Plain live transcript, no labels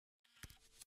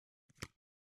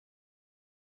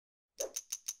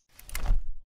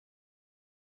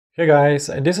Hey guys,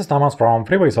 this is Thomas from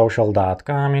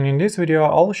freewaysocial.com, and in this video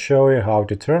I'll show you how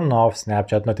to turn off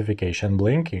Snapchat notification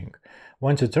blinking.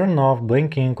 Want to turn off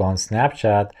blinking on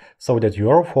Snapchat so that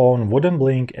your phone wouldn't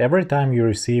blink every time you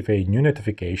receive a new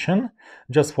notification?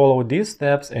 Just follow these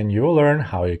steps and you'll learn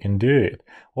how you can do it.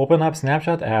 Open up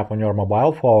Snapchat app on your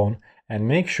mobile phone and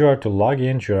make sure to log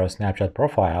into your Snapchat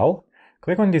profile.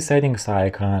 Click on the settings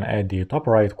icon at the top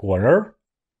right corner.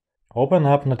 Open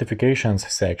up notifications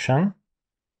section.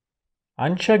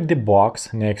 Uncheck the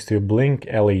box next to Blink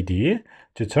LED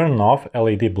to turn off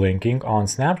LED blinking on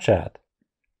Snapchat.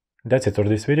 That's it for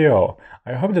this video.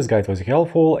 I hope this guide was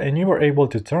helpful and you were able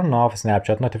to turn off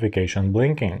Snapchat notification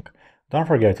blinking. Don't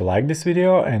forget to like this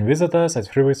video and visit us at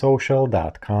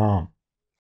freewaysocial.com.